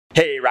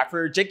Hey,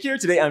 Rockford, Jake here.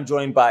 Today I'm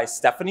joined by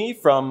Stephanie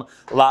from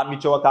La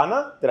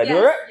Michoacana. Did I do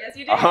it right? Yes,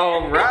 you did.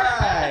 All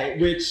right.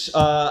 Which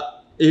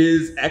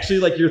is actually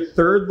like your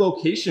third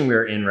location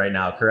we're in right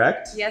now,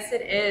 correct? Yes,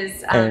 it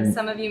is.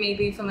 Some of you may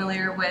be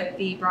familiar with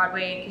the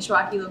Broadway and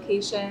Kishwaukee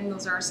location.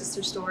 Those are our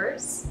sister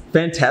stores.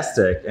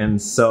 Fantastic. And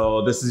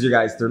so this is your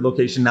guys' third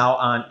location now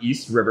on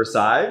East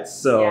Riverside.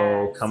 So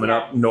Yes, coming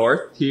up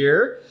north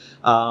here.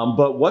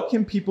 But what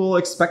can people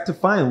expect to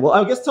find? Well,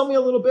 I guess tell me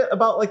a little bit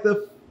about like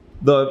the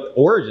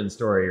origin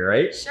story,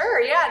 right? Sure,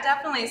 yeah,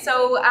 definitely.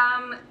 So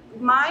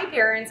my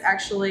parents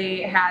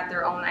actually had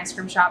their own ice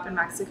cream shop in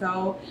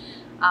Mexico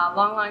a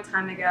long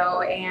time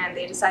ago, and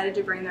they decided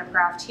to bring their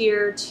craft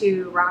here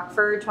to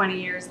Rockford 20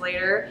 years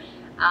later.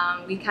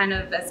 We kind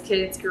of, as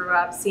kids, grew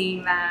up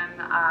seeing them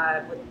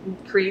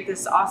create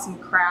this awesome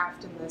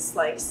craft and this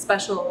like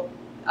special,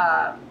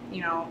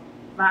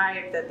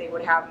 vibe that they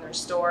would have in their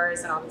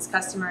stores, and all these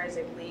customers,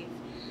 they would leave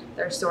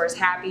their stores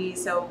happy.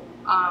 So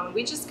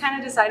we just kind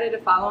of decided to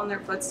follow in their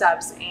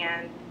footsteps,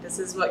 and this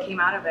is what came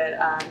out of it.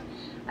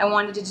 I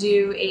wanted to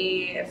do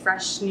a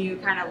fresh new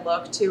kind of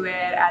look to it,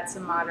 add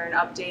some modern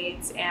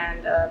updates,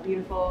 and a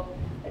beautiful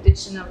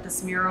addition of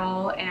this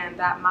mural. And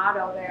that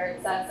motto there,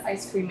 it says,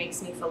 "Ice cream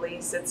makes me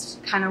feliz." It's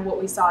kind of what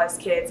we saw as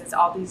kids. It's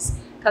all these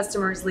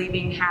customers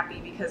leaving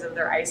happy because of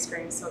their ice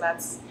cream. So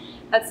that's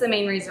the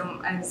main reason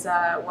as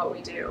why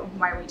we do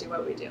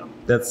what we do.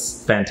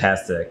 That's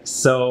fantastic.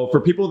 So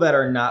for people that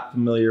are not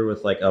familiar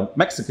with like a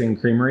Mexican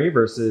creamery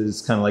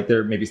versus kind of like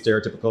their maybe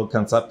stereotypical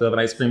concept of an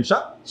ice cream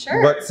shop,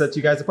 sure, what sets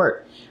you guys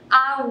apart?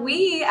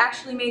 We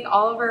actually make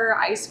all of our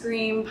ice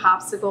cream,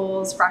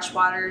 popsicles, fresh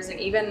waters, and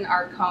even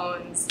our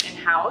cones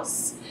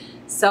in-house.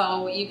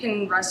 So you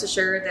can rest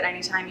assured that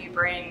anytime you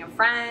bring a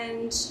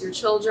friend, your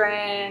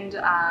children,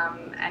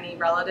 any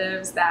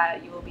relatives,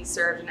 that you will be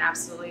served an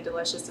absolutely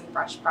delicious and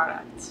fresh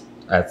product.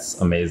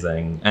 That's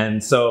amazing.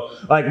 And so,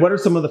 like, what are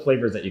some of the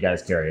flavors that you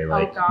guys carry?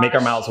 Like, make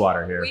our mouths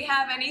water here. We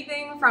have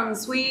anything from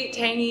sweet,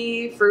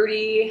 tangy,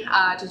 fruity,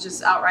 to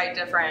just outright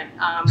different.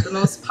 The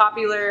most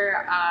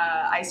popular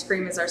ice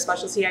cream is our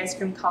specialty ice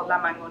cream called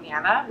La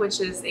Mangoneada, which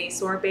is a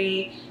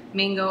sorbet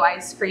mango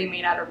ice cream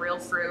made out of real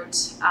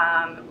fruit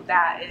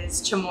that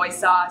is chamoy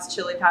sauce,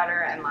 chili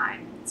powder, and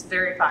lime. It's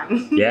very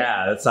fun.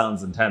 Yeah, that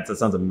sounds intense. That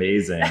sounds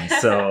amazing.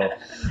 So,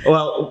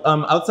 well,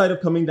 outside of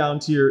coming down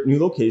to your new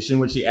location,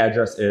 which the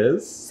address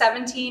is?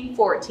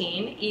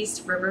 1714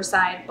 East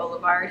Riverside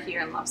Boulevard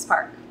here in Loves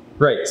Park.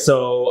 Right.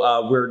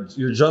 So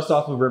you're just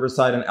off of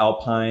Riverside and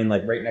Alpine,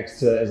 like right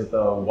next to, is it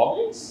the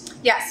Walgreens?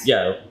 Yes.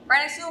 Yeah. Right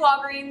next to the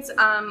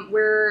Walgreens.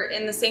 We're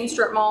in the same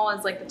strip mall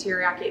as like the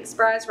Teriyaki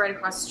Express, right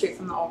across the street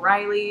from the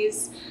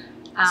O'Reilly's.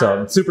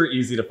 So super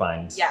easy to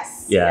find.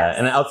 Yes. Yeah. Yes.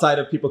 And outside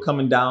of people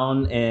coming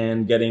down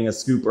and getting a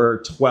scoop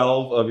or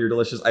 12 of your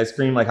delicious ice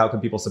cream, like how can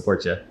people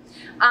support you?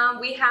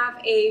 We have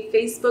a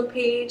Facebook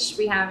page,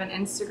 we have an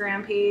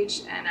Instagram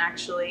page, and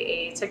actually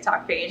a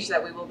TikTok page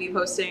that we will be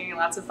posting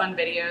lots of fun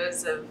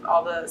videos of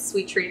all the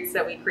sweet treats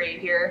that we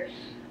create here.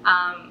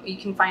 You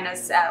can find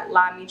us at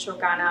La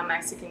Michoacana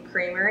Mexican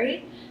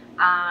Creamery.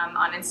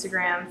 On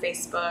Instagram,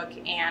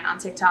 Facebook, and on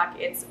TikTok,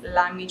 it's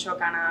La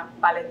Michoacana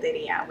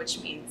Paleteria,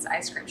 which means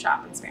ice cream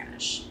shop in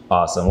Spanish.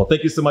 Awesome. Well,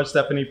 thank you so much,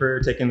 Stephanie, for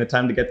taking the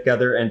time to get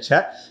together and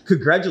chat.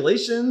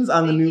 Congratulations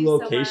on the new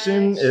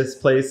location. This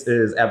place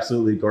is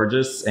absolutely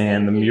gorgeous,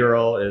 and the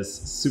mural is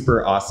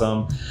super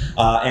awesome.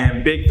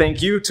 And big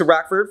thank you to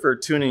Rockford for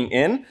tuning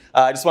in.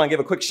 I just want to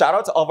give a quick shout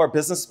out to all of our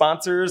business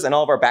sponsors and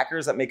all of our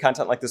backers that make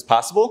content like this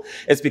possible.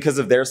 It's because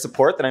of their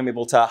support that I'm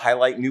able to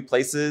highlight new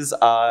places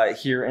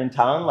here in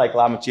town, like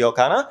La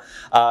Michoacana.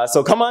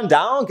 So come on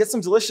down, get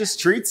some delicious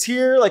treats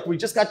here. Like, we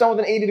just got done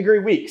with an 80-degree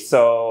week.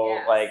 So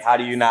yes, like, how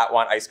do you not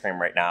want ice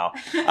cream right now?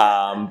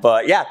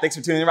 But yeah, thanks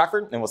for tuning in,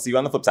 Rockford, and we'll see you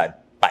on the flip side.